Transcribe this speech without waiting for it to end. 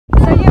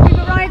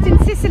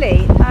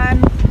Sicily.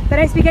 They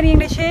don't speak any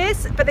English here,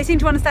 but they seem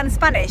to understand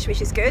Spanish,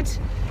 which is good.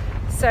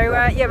 So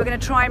yeah, we're going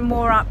to try and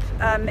moor up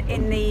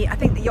in the, I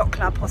think the yacht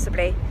club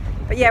possibly.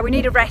 But yeah, we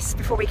need a rest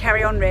before we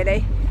carry on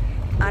really.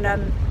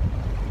 And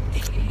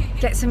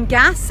get some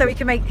gas so we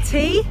can make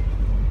tea.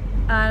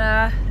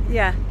 And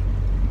yeah,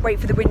 wait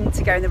for the wind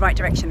to go in the right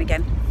direction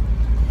again.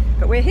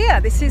 But we're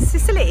here, this is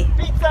Sicily.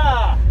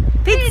 Pizza!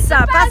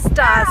 Pizza,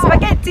 pasta,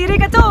 spaghetti,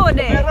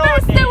 rigatone,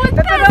 Pasta with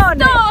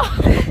pepperoni.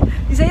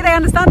 You see, they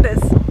understand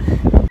us.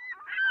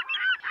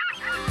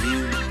 You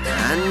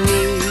and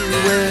me,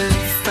 we're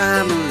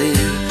family.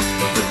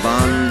 The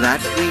bond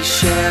that we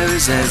share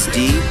is as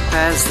deep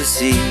as the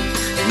sea.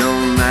 No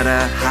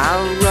matter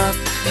how rough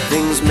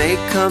things may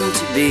come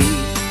to be,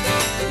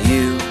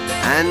 you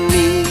and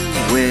me,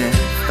 we're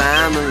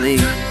family.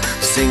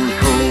 Sing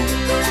ho,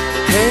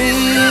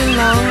 hey,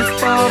 along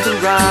for the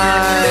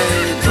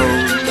ride, ho.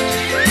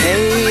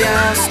 Hey,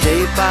 I'll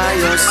stay by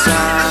your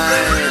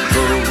side,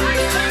 ho.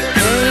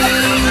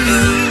 Hey,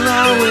 you'll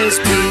always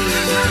be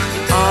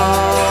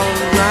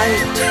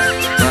alright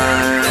by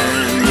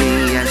me.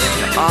 Yes,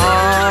 you're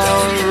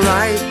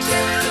alright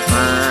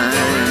by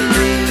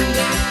me.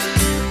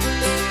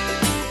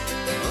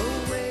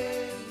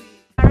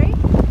 Harry?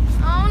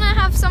 I want to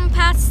have some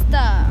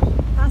pasta.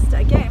 Pasta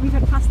again, we've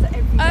had pasta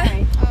every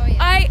day. Oh,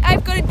 yeah.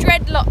 I've got a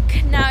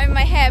dreadlock now in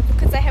my hair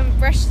because I haven't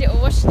brushed it or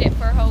washed it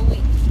for a whole week.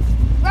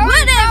 Rowan,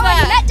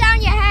 let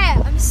down your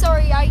hair. I'm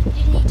sorry, I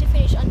didn't need to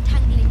finish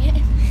untangling it.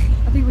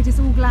 I think we're just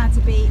all glad to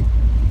be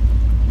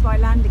by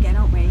land again,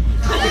 aren't we?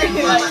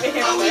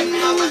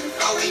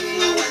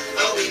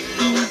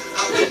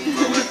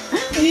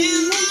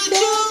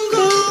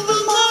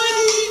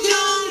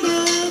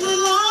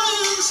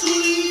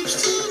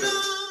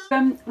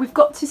 We've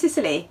got to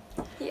Sicily.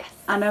 Yes.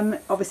 And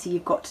obviously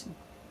you've got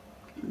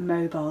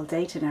mobile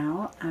data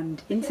now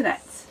and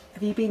internet. Yes.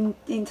 Have you been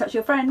in touch with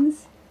your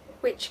friends?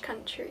 Which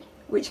country?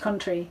 Which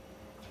country?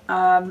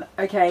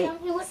 Okay,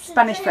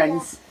 Spanish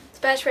friends.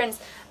 Spanish friends.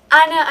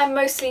 Anna, I'm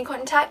mostly in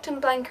contact,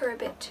 and Blanca a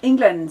bit.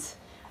 England.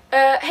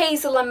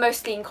 Hazel, I'm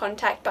mostly in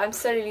contact, but I'm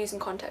slowly losing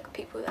contact with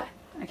people there.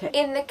 Okay.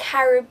 In the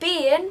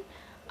Caribbean,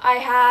 I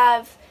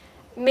have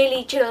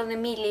Millie, Jill and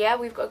Amelia.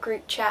 We've got a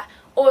group chat.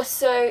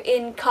 Also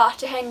in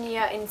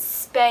Cartagena in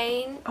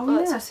Spain. Oh, well,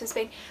 yeah. that's also in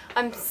Spain.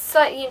 I'm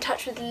slightly in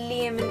touch with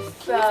Liam and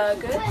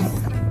Fergus.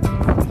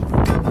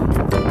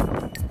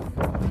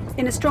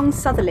 In a strong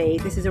southerly,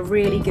 this is a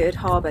really good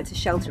harbour to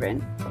shelter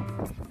in.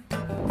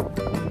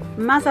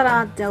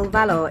 Mazara del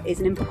Vallo is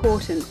an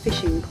important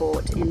fishing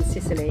port in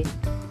Sicily.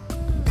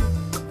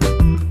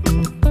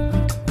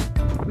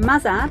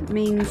 Mazar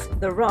means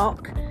the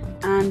rock,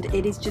 and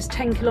it is just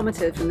 10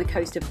 kilometres from the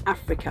coast of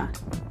Africa.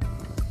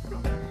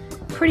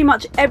 Pretty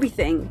much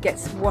everything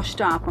gets washed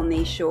up on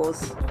these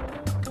shores.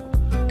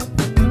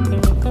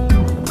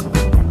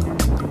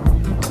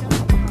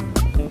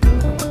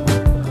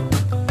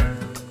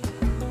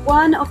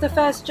 One of the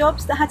first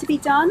jobs that had to be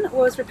done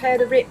was repair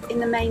the rip in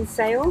the main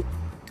sail.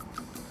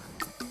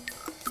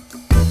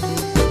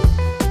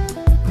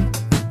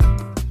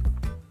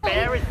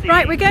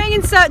 Right, we're going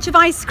in search of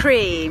ice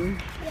cream.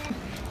 Yeah.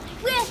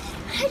 We're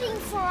heading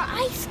for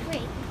ice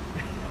cream.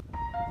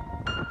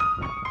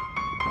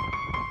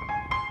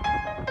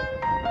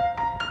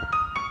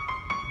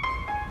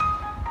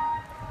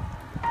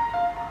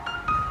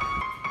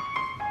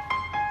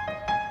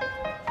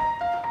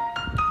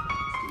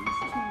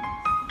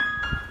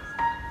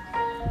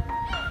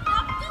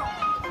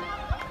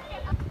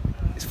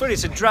 It's funny,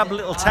 it's a drab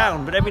little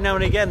town, but every now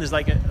and again there's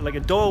like a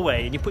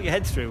doorway and you put your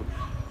head through,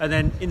 and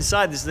then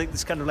inside there's like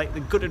this kind of like the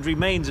gutted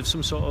remains of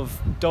some sort of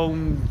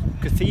dome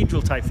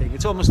cathedral type thing.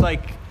 It's almost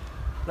like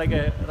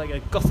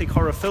a gothic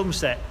horror film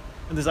set,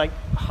 and there's like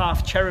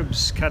half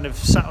cherubs kind of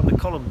sat on the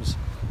columns.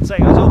 It's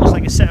almost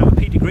like a set of a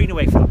Peter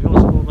Greenaway film. You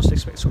almost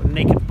expect sort of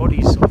naked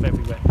bodies sort of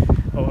everywhere.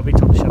 Oh, I've been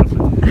told to shut up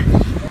now.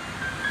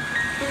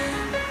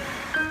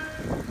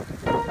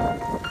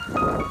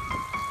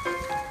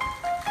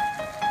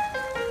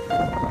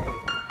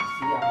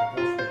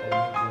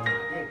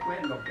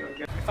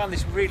 I found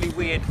this really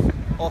weird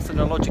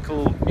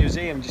ornithological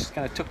museum just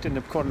kind of tucked in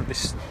the corner of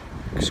this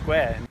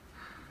square.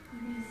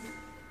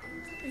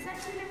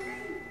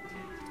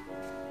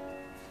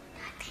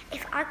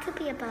 If I could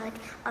be a bird,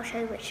 I'll show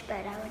you which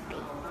bird I would be.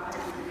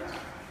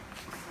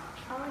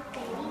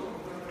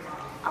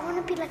 I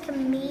want to be like a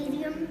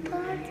medium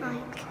bird,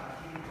 like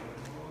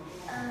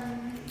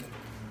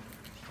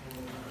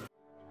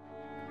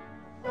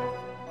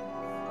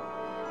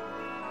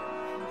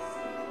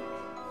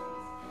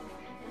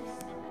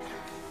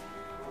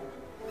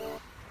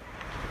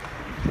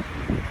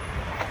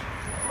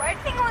Where do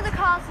you think all the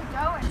cars are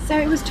going? So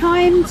it was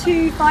time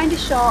to find a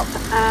shop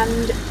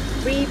and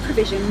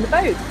re-provision the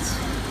boat.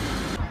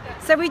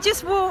 So we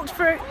just walked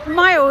for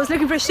miles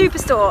looking for a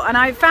superstore, and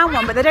I found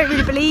one, but they don't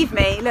really believe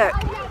me. Look.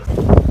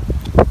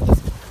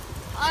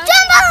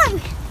 Jumbo!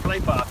 Play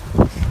park.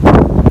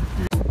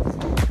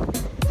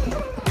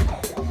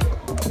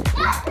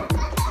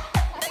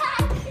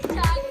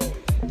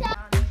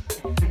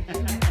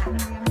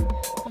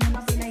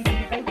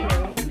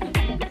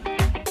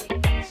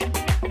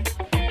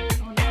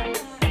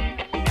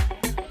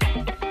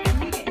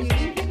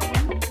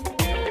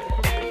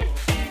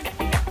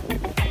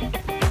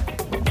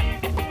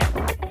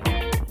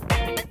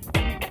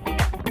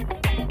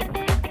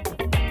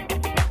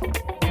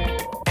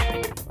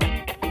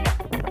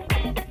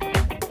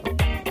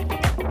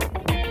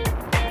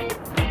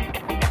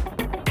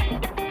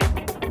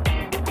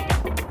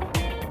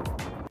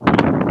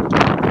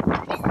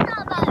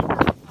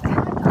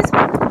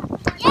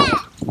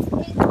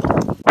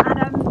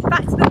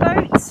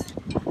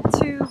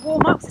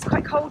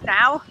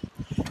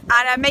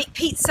 gonna make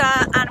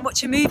pizza and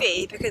watch a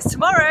movie because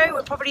tomorrow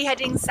we're probably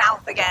heading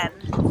south again.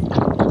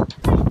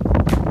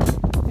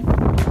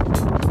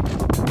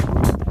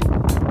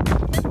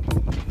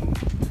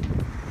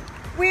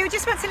 We were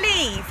just about to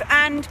leave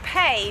and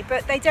pay,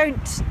 but they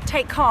don't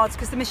take cards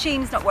because the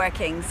machine's not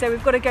working. So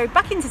we've got to go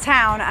back into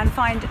town and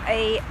find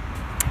a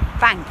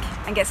bank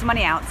and get some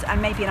money out and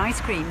maybe an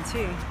ice cream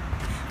too.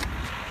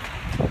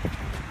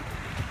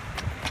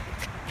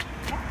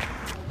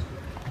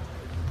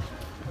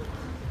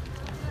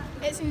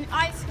 It's an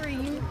ice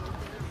cream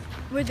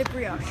with a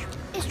brioche.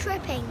 It's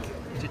dripping.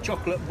 It's a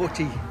chocolate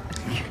butty.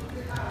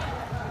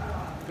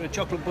 Got a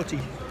chocolate butty.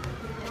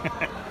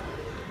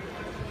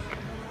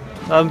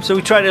 So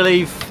we tried to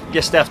leave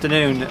yesterday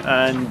afternoon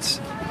and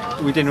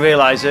we didn't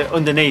realise that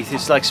underneath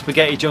it's like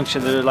spaghetti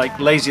junction. There are like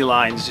lazy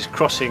lines just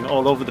crossing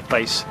all over the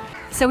place.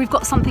 So we've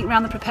got something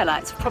around the propeller.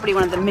 It's probably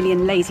one of the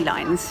million lazy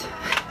lines.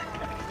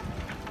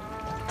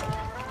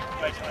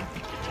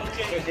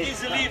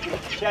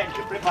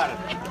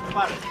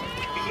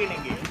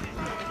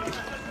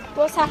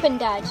 What's happened,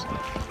 Dad?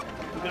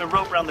 We're going to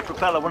rope around the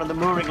propeller. One of the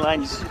mooring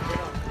lines,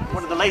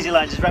 one of the lazy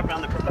lines is wrapped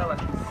around the propeller.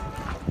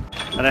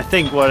 And I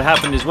think what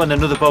happened is when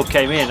another boat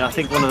came in, I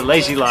think one of the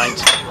lazy lines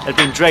had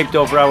been draped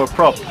over our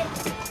prop.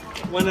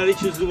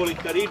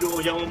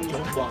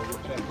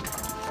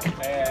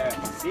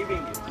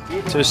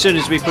 So as soon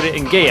as we put it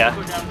in gear,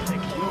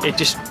 it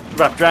just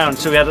wrapped around.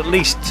 So we had at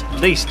least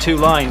 2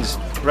 lines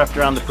wrapped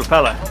around the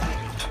propeller.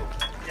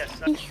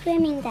 I'm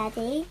swimming,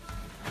 Daddy.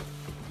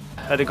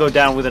 I had to go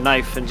down with a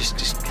knife and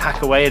just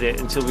hack away at it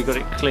until we got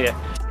it clear.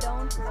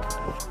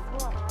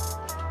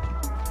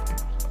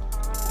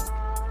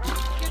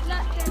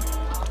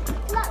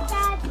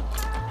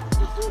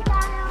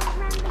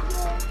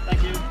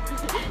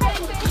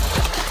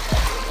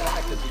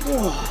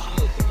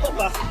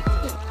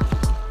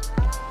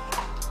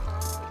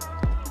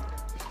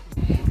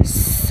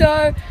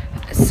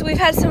 So we've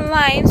had some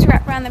lines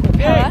wrapped around the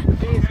propeller,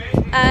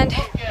 and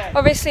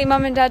obviously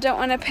Mum and Dad don't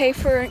want to pay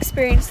for an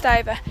experienced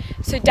diver,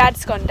 so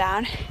Dad's gone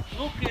down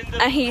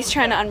and he's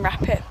trying to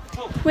unwrap it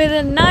with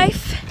a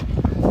knife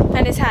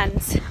and his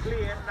hands.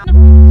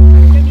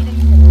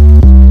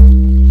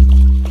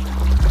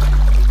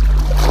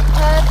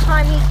 Third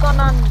time he's gone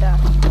under.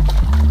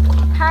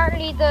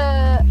 Apparently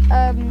the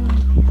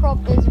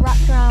prop is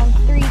wrapped around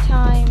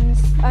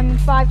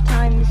 5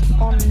 times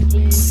on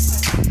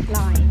the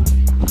line.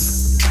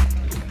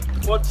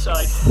 One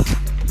side,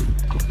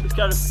 it's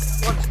kind of,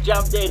 one's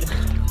jammed in,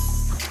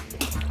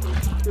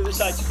 the other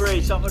side's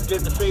free, so I'm going to do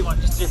the free one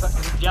just to see if I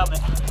can jam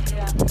it.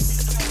 Yeah.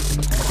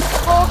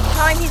 4th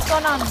time he's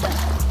gone under.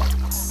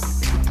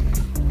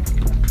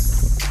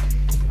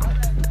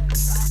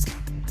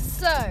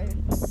 So,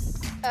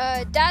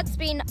 Dad's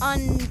been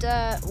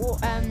under,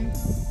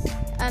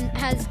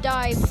 has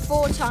dived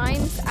 4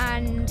 times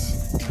and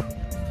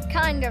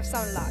kind of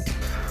some luck.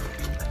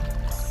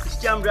 It's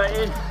jammed right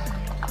in.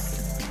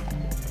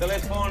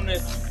 Telephone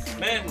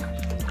man.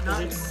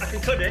 I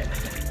can cut it.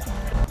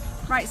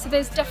 Right, so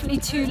there's definitely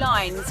 2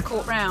 lines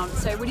caught round.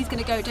 So Woody's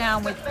going to go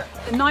down with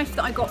the knife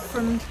that I got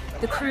from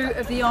the crew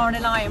of the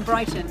RNLI in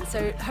Brighton.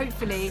 So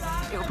hopefully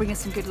it will bring us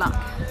some good luck.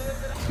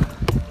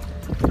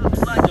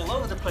 There's lines all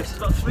over the place.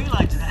 There's about 3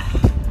 lines in there.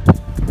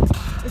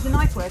 Is the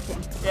knife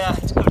working? Yeah,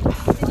 it's good.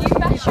 Did you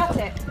bash Shut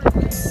it.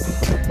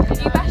 Did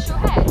you bash your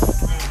head?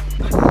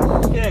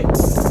 Okay.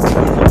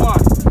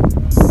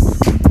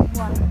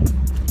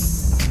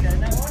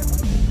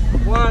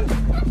 One. 2.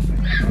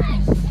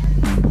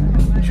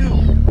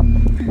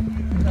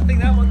 I think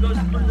that one goes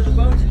under the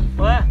boat.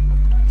 Where?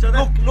 So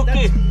that, Look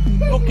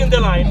in the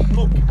line.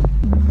 Look.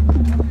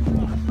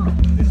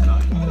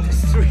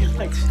 There's 3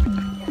 lines.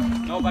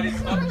 No, but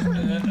it's not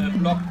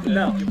blocked.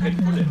 No. You can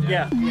pull it.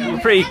 Yeah. We're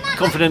pretty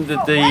confident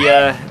that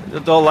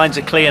that all lines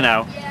are clear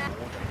now.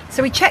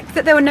 So we checked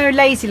that there were no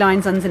lazy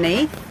lines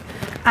underneath,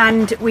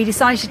 and we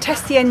decided to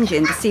test the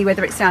engine to see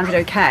whether it sounded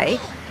okay.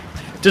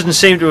 Doesn't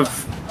seem to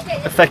have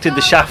affected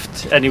the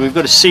shaft any. We've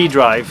got a C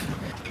drive.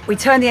 We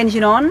turned the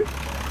engine on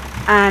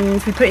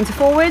and we put it into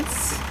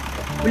forwards.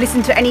 We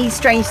listened to any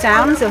strange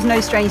sounds. There was no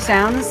strange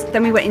sounds.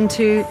 Then we went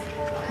into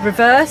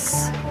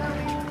reverse.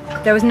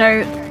 There was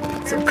no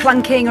sort of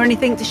clunking or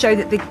anything to show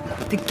that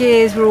the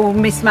gears were all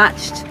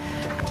mismatched.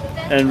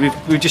 And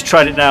we've just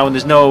tried it now, and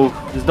there's no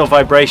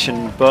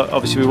vibration, but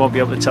obviously we won't be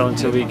able to tell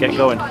until we get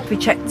going. We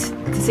checked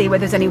to see whether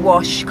there's any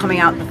wash coming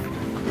out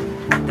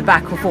the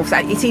back or forth.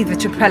 It's either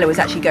the propeller was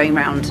actually going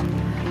round,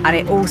 and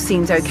it all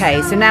seems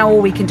okay. So now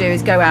all we can do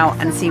is go out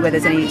and see whether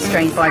there's any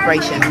strange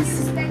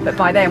vibrations. But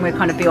by then we'll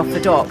kind of be off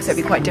the dock, so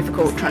it'll be quite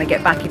difficult trying to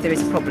get back if there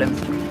is a problem.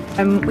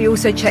 We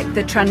also checked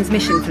the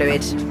transmission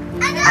fluid,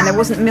 and there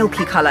wasn't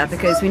milky colour,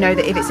 because we know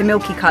that if it's a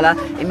milky colour,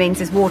 it means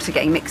there's water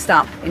getting mixed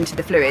up into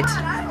the fluid.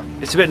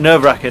 It's a bit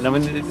nerve-wracking. I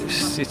mean,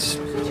 it's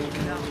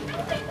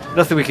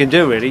nothing we can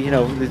do really. You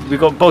know, we've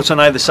got boats on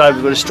either side.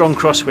 We've got a strong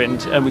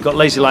crosswind, and we've got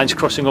lazy lines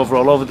crossing over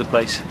all over the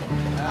place.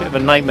 Bit of a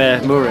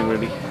nightmare mooring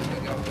really.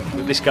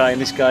 With this guy and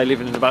this guy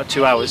leaving in about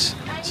 2 hours.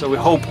 So we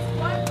hope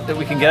that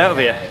we can get out of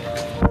here.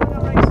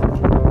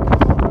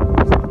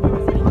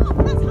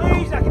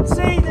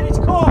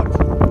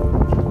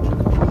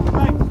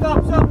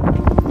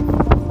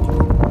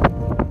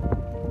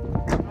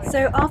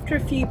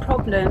 after a few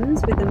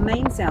problems with the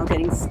mainsail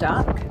getting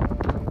stuck,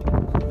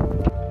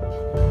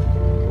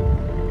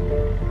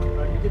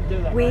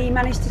 we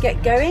managed to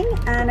get going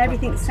and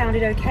everything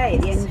sounded okay.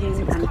 The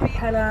engine and the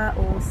propeller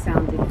all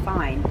sounded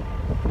fine.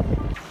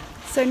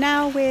 So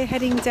now we're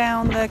heading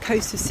down the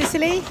coast of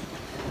Sicily.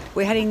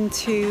 We're heading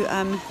to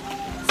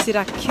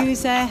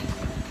Syracuse, and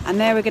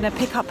there we're going to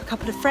pick up a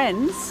couple of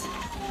friends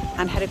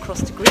and head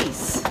across to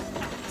Greece.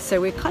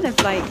 So we're kind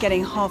of like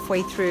getting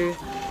halfway through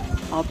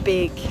our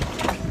big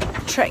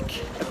trek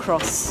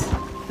across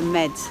the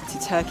Med to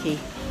Turkey.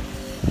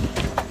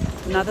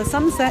 Another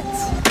sunset.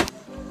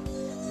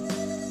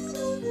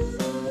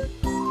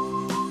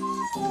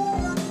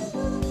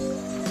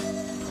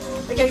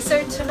 Okay,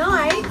 so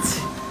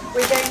tonight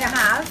we're going to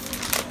have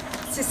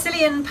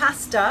Sicilian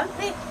pasta.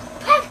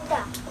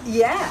 Pasta.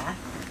 Yeah,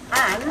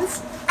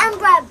 and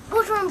bread,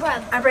 butter and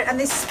bread. And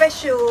this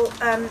special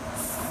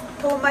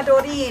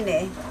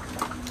pomodorini,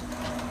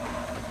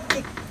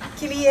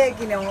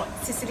 ciliegino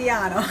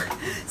siciliano.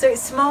 So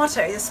it's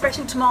tomato, it's a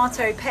special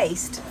tomato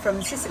paste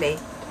from Sicily.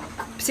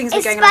 Since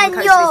we're going along the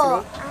coast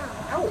of Sicily.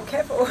 Oh,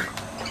 careful.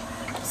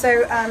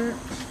 So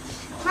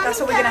that's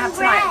what we're going to have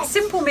tonight.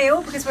 Simple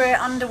meal because we're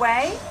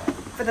underway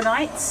for the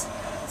night.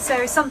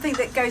 So something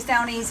that goes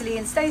down easily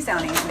and stays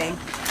down easily.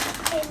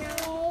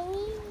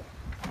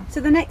 So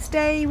the next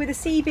day, with the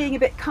sea being a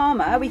bit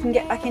calmer, we can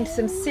get back into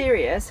some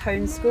serious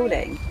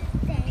homeschooling.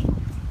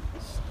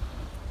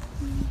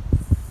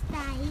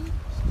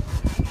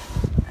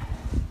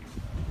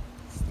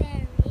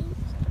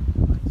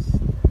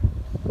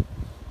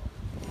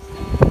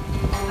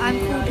 I'm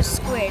called a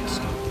squid.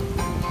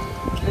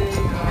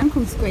 I'm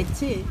called Squid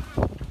too.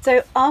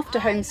 So after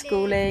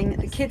homeschooling,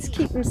 the kids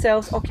keep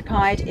themselves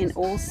occupied in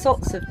all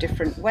sorts of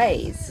different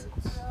ways.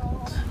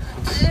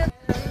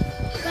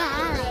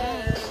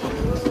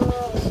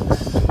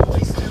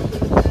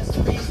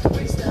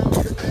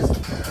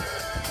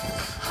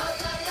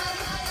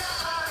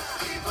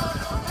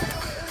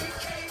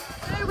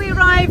 So we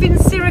arrive in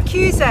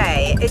Syracuse.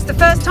 It's the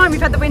first time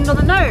we've had the wind on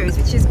the nose,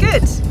 which is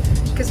good,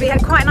 because we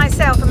had quite a nice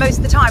sail for most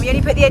of the time. We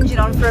only put the engine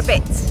on for a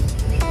bit.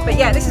 But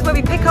yeah, this is where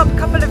we pick up a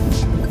couple of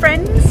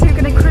friends who are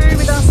going to crew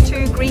with us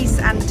to Greece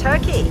and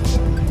Turkey.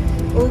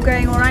 All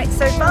going all right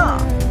so far.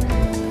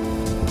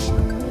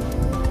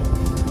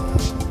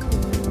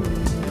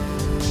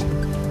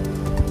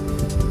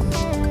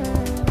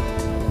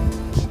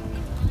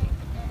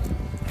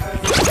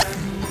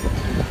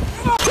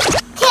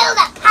 Kill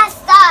that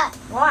pasta!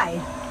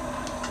 Why?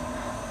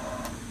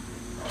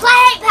 I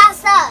hate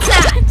pasta!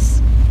 That?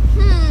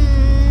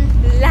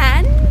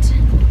 Land?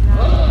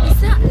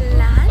 Is that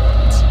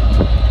land?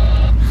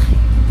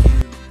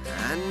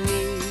 And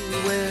me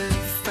with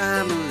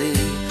family,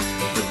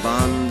 the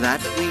bond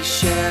that we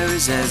share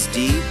is as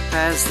deep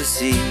as the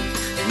sea.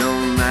 No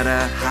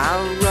matter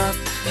how rough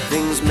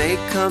things may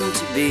come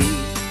to be,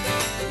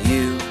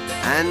 you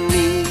and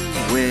me,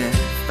 we're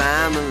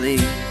family.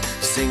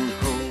 Sing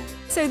ho.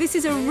 So this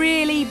is a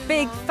really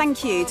big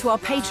thank you to our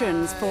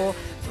patrons for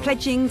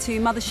pledging to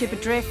Mothership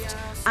Adrift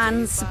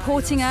and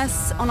supporting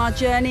us on our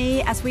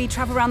journey as we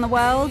travel around the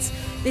world.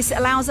 This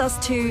allows us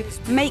to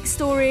make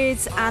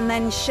stories and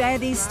then share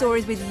these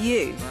stories with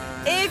you.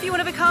 If you want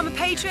to become a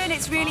patron,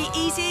 it's really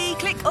easy.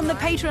 Click on the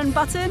Patreon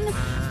button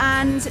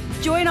and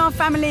join our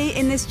family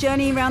in this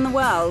journey around the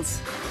world.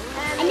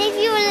 And if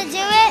you want to do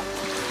it,